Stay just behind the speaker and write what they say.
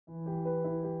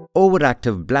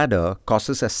Overactive bladder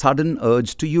causes a sudden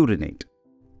urge to urinate.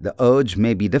 The urge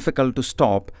may be difficult to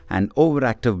stop, and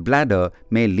overactive bladder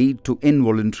may lead to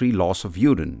involuntary loss of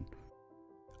urine.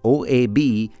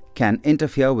 OAB can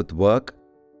interfere with work,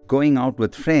 going out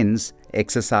with friends,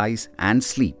 exercise, and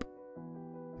sleep.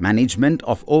 Management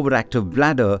of overactive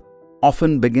bladder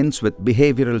often begins with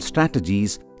behavioral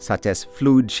strategies such as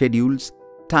fluid schedules,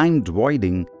 timed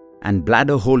voiding, and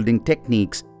bladder-holding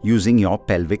techniques using your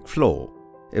pelvic floor.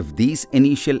 If these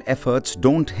initial efforts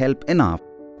don't help enough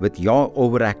with your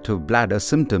overactive bladder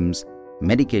symptoms,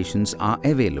 medications are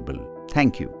available.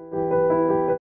 Thank you.